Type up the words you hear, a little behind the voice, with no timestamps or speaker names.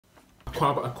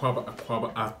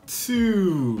Aquaba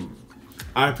 2.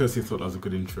 I personally thought that was a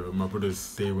good intro. My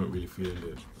brothers, they weren't really feeling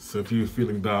it. So if you were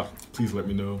feeling that, please let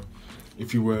me know.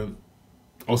 If you weren't,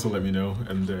 also let me know.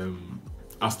 And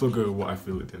I'll still go with what I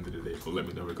feel at the end of the day, but let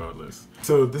me know regardless.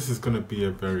 So this is gonna be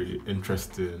a very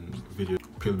interesting video,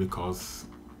 purely because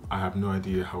I have no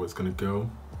idea how it's gonna go.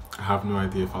 I have no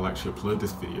idea if I'll actually upload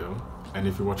this video. And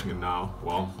if you're watching it now,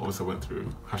 well, obviously I went through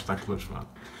 #clutchman.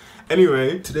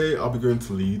 Anyway, today I'll be going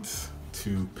to Leeds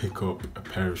to pick up a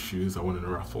pair of shoes I won in a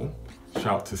raffle. Shout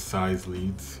out to Size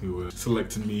Leeds who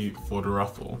selected me for the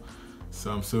raffle.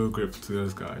 So I'm so grateful to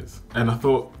those guys. And I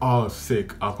thought, oh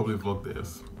sick, I'll probably vlog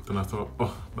this. Then I thought,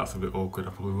 oh, that's a bit awkward, I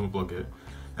probably won't vlog it.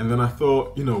 And then I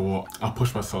thought, you know what, I'll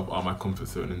push myself out of my comfort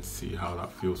zone and see how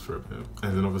that feels for a bit.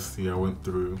 And then obviously I went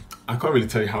through, I can't really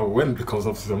tell you how it went because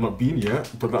obviously I've not been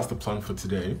yet, but that's the plan for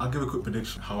today. I'll give a quick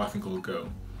prediction how I think it'll go.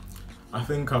 I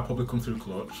think I'll probably come through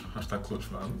clutch,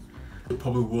 #clutchman. It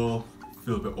probably will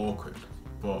feel a bit awkward,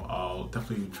 but I'll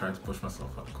definitely try to push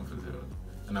myself out of the comfort zone.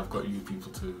 And I've got you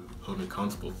people to hold me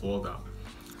accountable for that.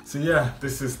 So yeah,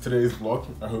 this is today's vlog.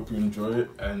 I hope you enjoy it,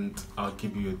 and I'll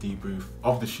give you a debrief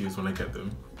of the shoes when I get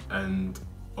them. And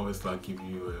obviously I'll give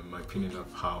you my opinion of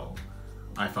how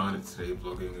I found it today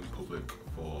vlogging in public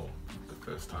for the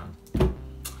first time.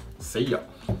 See ya.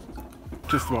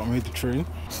 Just about made the train.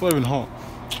 It's not even hot.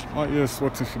 My ears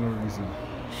sweating for no reason.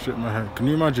 Shit my head. Can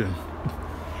you imagine?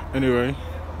 Anyway,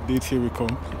 Leeds, here we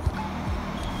come.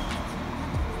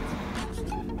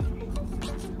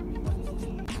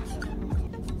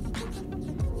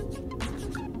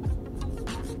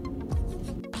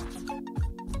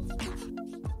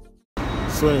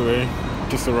 So anyway,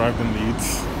 just arrived in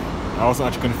Leeds. I wasn't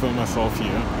actually going to film myself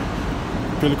here,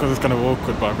 purely because it's kind of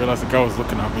awkward, but I realised the guy was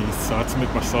looking at me, so I had to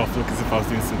make myself look as if I was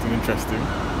doing something interesting.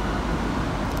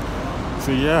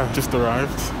 So yeah, just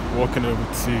arrived, walking over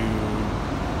to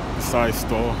the Size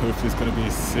store. Hopefully it's going to be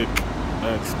a sick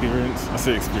experience. I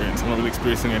say experience, I'm not really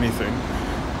experiencing anything.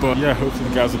 But yeah, hopefully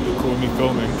the guys will be cool with me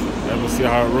filming, and we'll see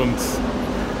how it runs.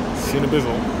 See you in a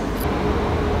bizzle.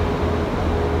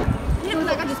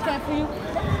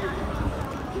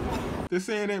 This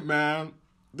ain't it, man.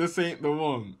 This ain't the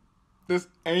one. This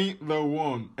ain't the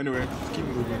one. Anyway, just keep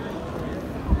moving.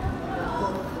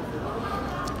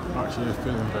 Actually, I'm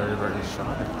feeling very, very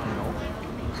shy, you know.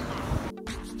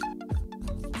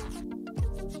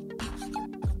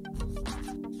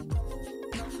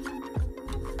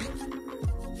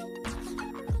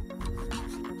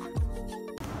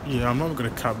 Yeah, I'm not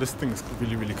gonna cap. This thing is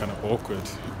really, really kind of awkward.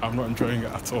 I'm not enjoying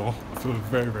it at all. I feel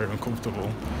very, very uncomfortable.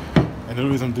 And the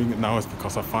only reason I'm doing it now is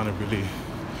because I found a really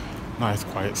nice,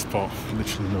 quiet spot.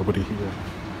 Literally nobody here.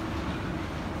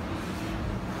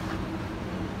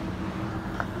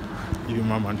 Even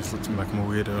my man just looked at me like I'm a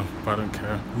weirdo, but I don't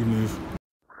care. We move.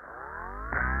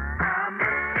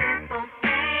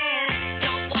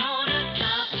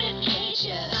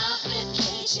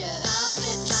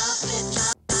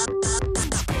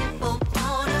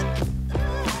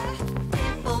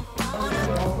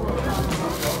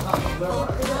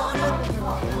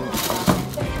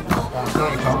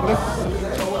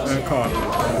 Card.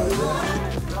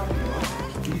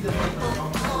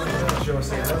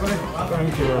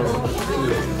 Thank you.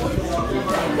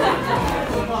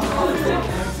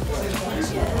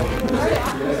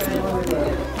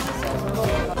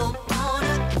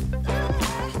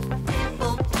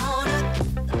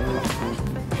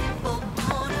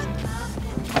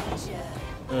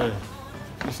 Hey,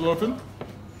 you still open?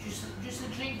 Just a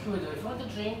drink with it. If you want a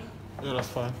drink? Yeah, that's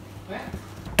fine. Where?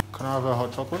 Can I have a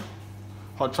hot chocolate?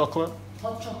 Hot chocolate?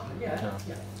 Hot chocolate, yeah.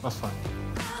 That's fine.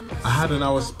 I had an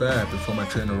hour spare before my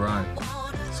train arrived,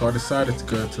 so I decided to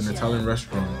go to an Italian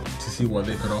restaurant to see what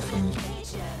they could offer me.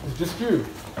 It's just you?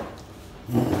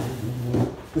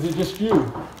 Is it just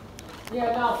you?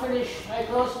 Yeah, now finish. I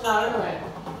close now anyway.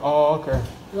 Oh, okay.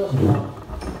 Close now.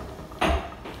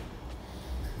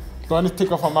 Do I need to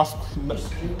take off my mask? No,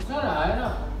 I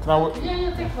know. Can I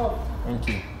Yeah, take off. Thank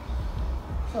you.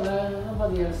 So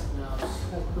nobody else knows.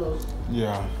 That's closed.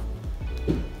 Yeah.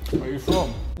 Where are you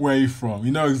from? Where are you from?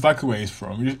 You know exactly where he's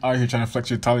from. You're out here trying to flex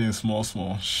your Italian small.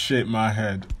 Shit my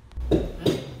head.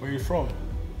 Where are you from?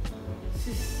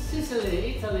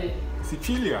 Sicily, Italy.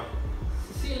 Sicilia?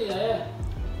 Sicilia, yeah.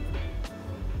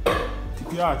 Ti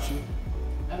piace?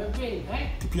 Have been, eh?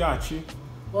 Ti piace?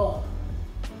 Oh.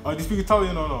 Oh, do you speak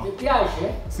Italian or no? Ti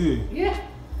piace? Sì. Yeah.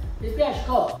 Mi piace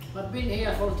co? I've been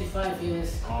here 45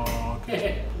 years. Oh,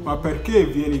 ok. Ma perché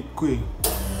vieni qui?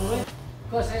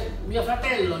 Cosa? Mio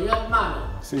fratello, mio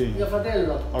hermano. Sì. Mio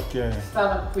fratello. Ok.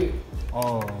 Stava qui.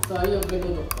 Oh. So io ho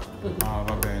venuto qua. Ah,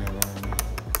 va bene, va bene.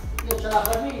 Io ho la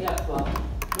famiglia qua.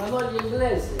 La moglie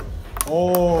inglese.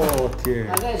 Oh, ok.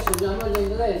 Adesso mia moglie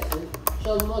inglese,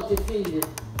 ho molti figli.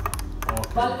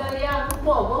 Ok. Parli anche un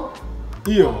poco?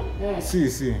 Io? Sì.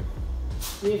 Sì. I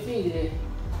miei figli.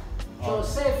 Ho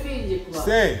 6 figli qua.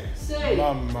 6? 6.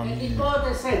 Mamma mia. E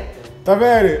nipote 7.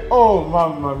 Davvero? Oh,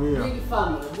 mamma mia. Big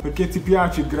family. Perché ti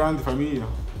piace grande famiglia? A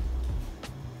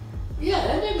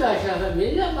me piace la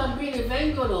famiglia, i bambini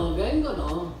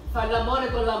vengono. Fai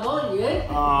l'amore con la moglie.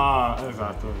 Ah,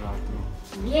 esatto.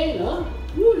 Vieni, no?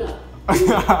 Una.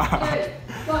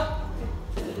 Qua.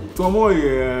 Tua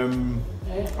moglie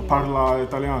parla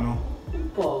italiano?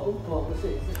 Un poco,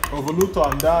 sì. Ho voluto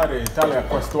andare in Italia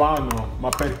questo anno, ma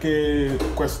perché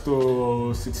questa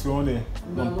sezione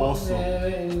non posso.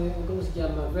 Come si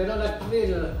chiama? Verona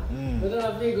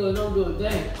Vigolo, non good,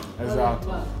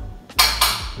 Esatto.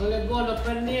 Non è buono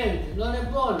per niente, non è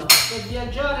buono. Per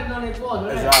viaggiare non è buono.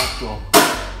 Esatto.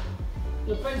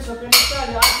 Io penso che in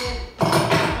Italia,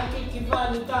 anche chi va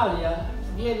in Italia,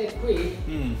 viene qui,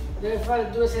 deve fare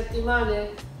 2 settimane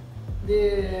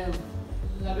di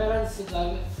la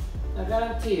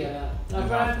quarantena.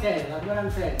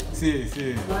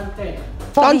 Sì. Quarantena.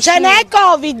 Non ce n'è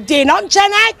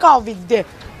Covid,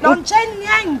 non c'è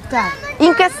niente.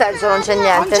 In che senso non c'è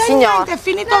niente, Non c'è signor? niente, è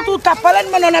finito tutto, a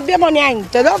Palermo non abbiamo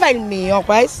niente. Dov'è il mio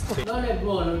questo? Non è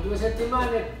buono, 2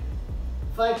 settimane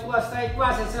stai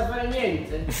qua senza fare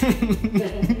niente.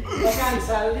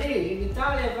 Vacanza lì, in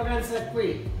Italia e vacanza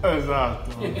qui.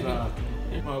 Esatto.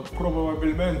 Ma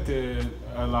probabilmente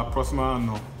la prossima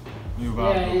anno io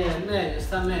vado. Meglio,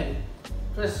 sta meglio.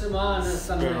 Prossimo anno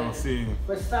sta meglio. Sì.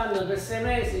 Quest'anno per 6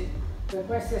 mesi, per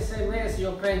questi 6 mesi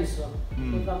io penso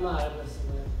che va male per 6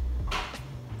 mesi.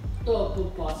 Dopo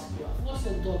Pasqua,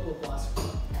 forse dopo Pasqua.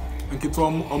 Anche tua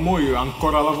moglie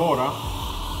ancora lavora?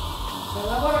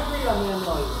 Lavora qui la mia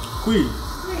moglie. Qui?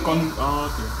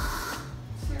 Ok.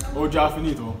 Ho già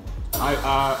finito?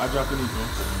 Ha già finito?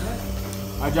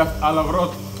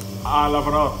 Ha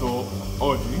lavorato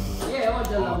oggi? Oggi ha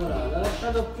lavorato, ha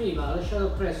lasciato prima, ha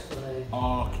lasciato presto lei.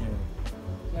 Ok.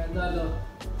 È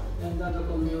andato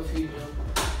con mio figlio.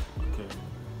 Ok.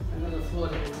 È andato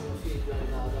fuori con mio figlio, è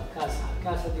andato a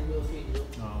casa di mio figlio.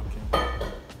 Ok.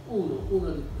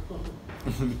 Uno di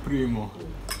Il primo.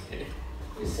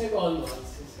 il secondo,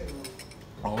 anzi, il secondo.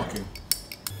 Ok.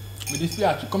 Mi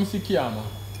dispiace, come si chiama?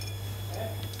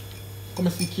 Come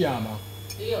si chiama?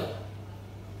 Io?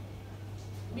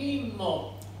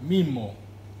 Mimmo.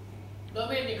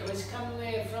 Domenico, it's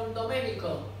coming from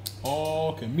Domenico.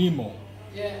 Ok, Mimmo.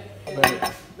 Yeah.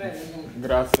 Bene.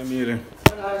 Grazie mille.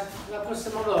 La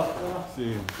prossima volta, no?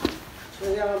 Sì. Ci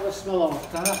vediamo la prossima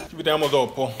volta, no? Ci vediamo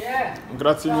dopo. Yeah.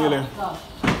 Grazie mille. Ciao.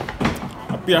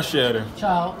 A piacere.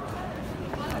 Ciao.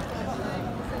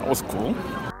 That was cool.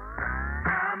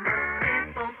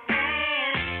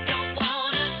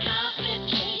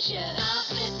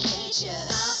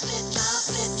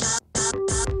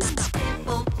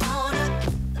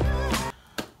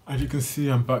 As you can see,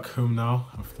 I'm back home now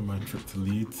after my trip to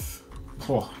Leeds.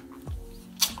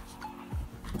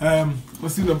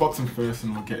 Let's do the unboxing first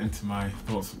and we'll get into my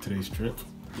thoughts of today's trip.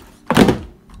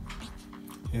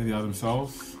 Here they are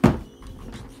themselves.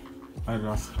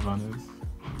 Adidas Havanas.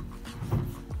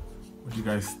 What do you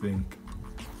guys think?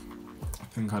 I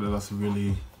think Adidas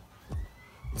really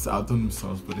outdone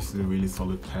themselves, but this is a really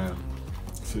solid pair.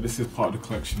 So this is part of the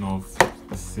collection of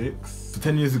the 6. So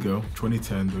 10 years ago,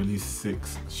 2010, they released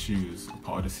 6 shoes,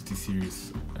 part of the City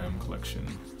Series collection.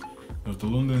 There was the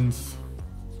Londons,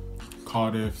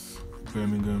 Cardiffs,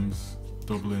 Birminghams,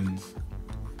 Dublins,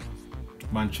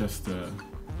 Manchester,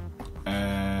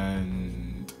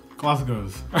 and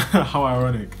Glasgow's. How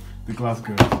ironic, the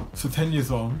Glasgow. So 10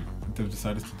 years on, they've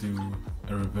decided to do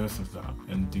a reverse of that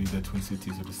and do the twin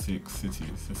cities of the 6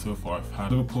 cities. So far, I've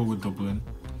had Liverpool with Dublin,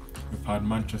 we've had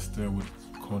Manchester with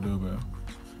Cordoba,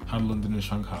 had London and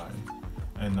Shanghai,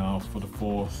 and now for the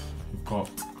 4th, we've got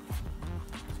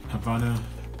Havana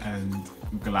and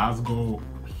Glasgow.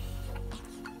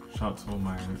 Shout out to all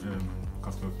my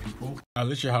Glasgow people. I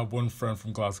literally have one friend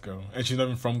from Glasgow, and she's not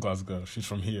even from Glasgow, she's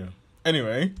from here.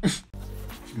 Anyway, as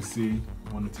you can see,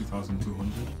 one of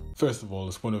 2,200. First of all,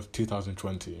 it's one of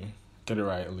 2020. Get it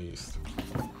right at least.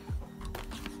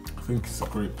 I think it's a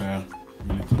great pair,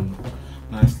 really done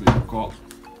nicely. We've got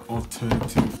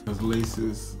alternative, there's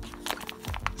laces.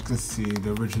 You can see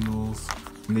the originals,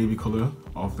 navy colour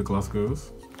of the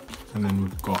Glasgows, and then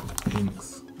we've got the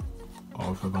pinks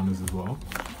of Havanas as well.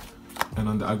 And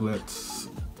on the aglets,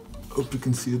 hope you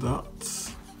can see that,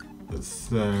 it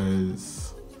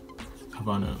says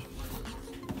Havana.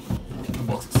 The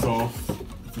box itself,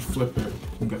 if you flip it,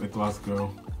 you can get the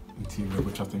Glasgow interior,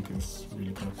 which I think is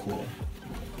really kind of cool.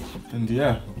 And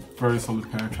yeah, very solid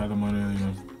pair. Tried them on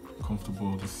earlier.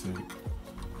 Comfortable, just sick.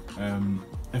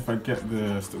 If I get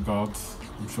the Stuttgarts,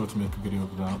 I'm sure to make a video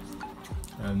of that.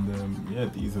 And yeah,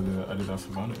 these are the Adidas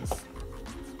Havanas.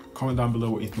 Comment down below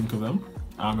what you think of them.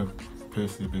 I'm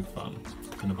personally a big fan.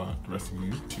 Thinking about the rest of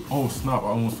you. Oh snap, I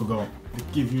almost forgot. They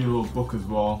give you a little book as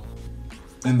well.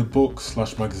 In the book /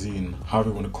 magazine, however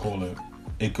you want to call it,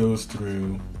 it goes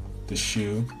through the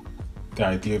shoe, the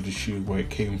idea of the shoe, where it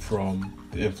came from,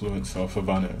 the influence of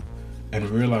Havana, and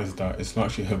we realized that it's not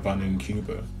actually Havana in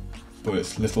Cuba, but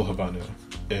it's Little Havana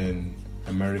in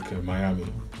America, Miami.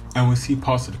 And we see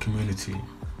parts of the community,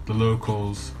 the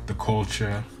locals, the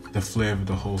culture, the flavor of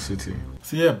the whole city.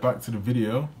 So yeah, back to the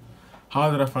video. How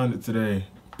did I find it today?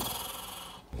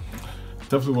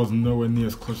 Definitely was nowhere near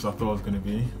as clutch as I thought it was going to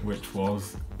be, which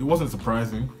was, it wasn't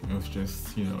surprising. It was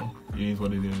just, you know, it is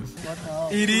what it is.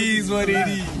 It is what it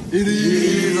is. It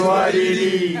is what it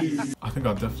is. I think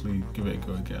I'll definitely give it a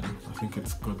go again. I think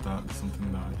it's good that it's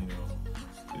something that, you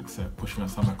know, it's pushing me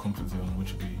outside my comfort zone,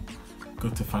 which would be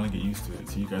good to finally get used to it.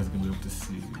 So you guys are going to be able to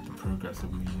see the progress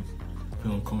of me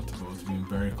feeling comfortable to being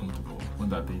very comfortable. When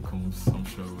that day comes, I'm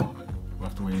sure we'll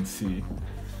have to wait and see.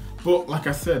 But like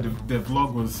I said, the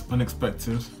vlog was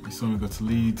unexpected. You saw me go to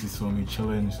Leeds, you saw me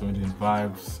chilling, you saw me doing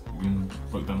vibes, we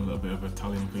broke down a little bit of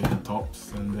Italian Vienna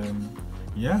tops, and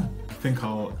yeah, I think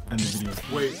I'll end the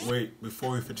video. Wait,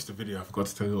 before we finish the video, I forgot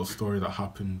to tell you a little story that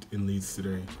happened in Leeds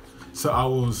today. So I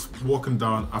was walking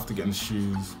down after getting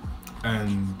shoes,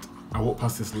 and I walked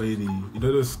past this lady. You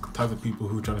know those types of people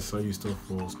who try to sell you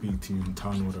stuff or speak to you in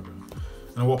town or whatever.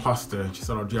 And I walked past her, and she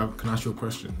said, "Oh, can I ask you a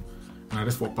question?" And I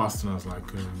just walked past and I was like,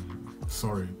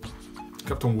 sorry.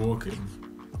 Kept on walking.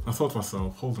 I thought to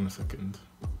myself, hold on a second.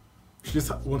 She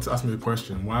just wanted to ask me a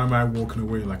question. Why am I walking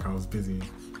away like I was busy?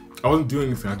 I wasn't doing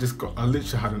anything. I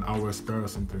literally had an hour spare or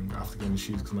something after getting the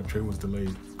shoes because my train was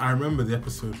delayed. I remember the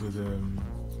episode with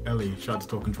Ellie, shout out to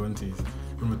Talking 20s,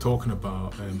 when we're talking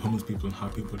about homeless people and how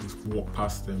people just walk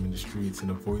past them in the streets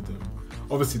and avoid them.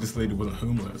 Obviously this lady wasn't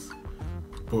homeless,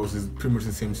 but it was pretty much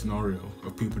the same scenario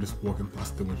of people just walking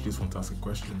past them when she just wanted to ask a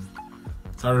question.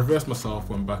 So I reversed myself,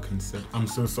 went back and said, "I'm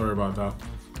so sorry about that.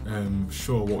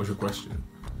 Sure, what was your question?"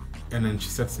 And then she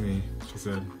said to me, she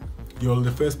said, "You're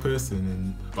the first person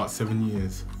in about 7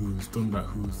 years who's done that,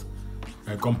 who's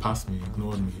gone past me,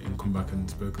 ignored me, and come back and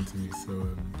spoken to me. So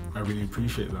I really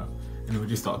appreciate that." And then we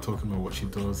just started talking about what she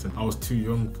does, and I was too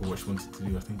young for what she wanted to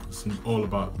do. I think it was all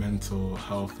about mental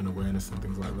health and awareness and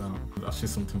things like that. That's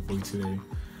just something for you today.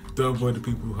 Don't avoid the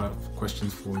people who have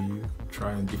questions for you.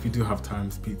 Try and, if you do have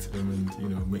time, speak to them and, you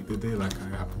know, make their day like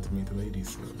I happened to meet the lady.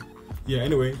 So yeah,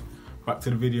 anyway, back to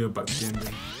the video, back to the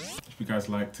ending. If you guys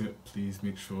liked it, please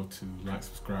make sure to like,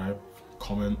 subscribe,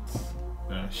 comment,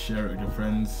 share it with your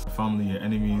friends, family, your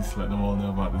enemies. Let them all know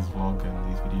about this vlog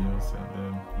and these videos.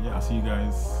 And yeah, I'll see you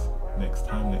guys next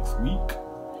time, next week.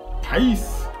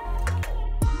 Peace!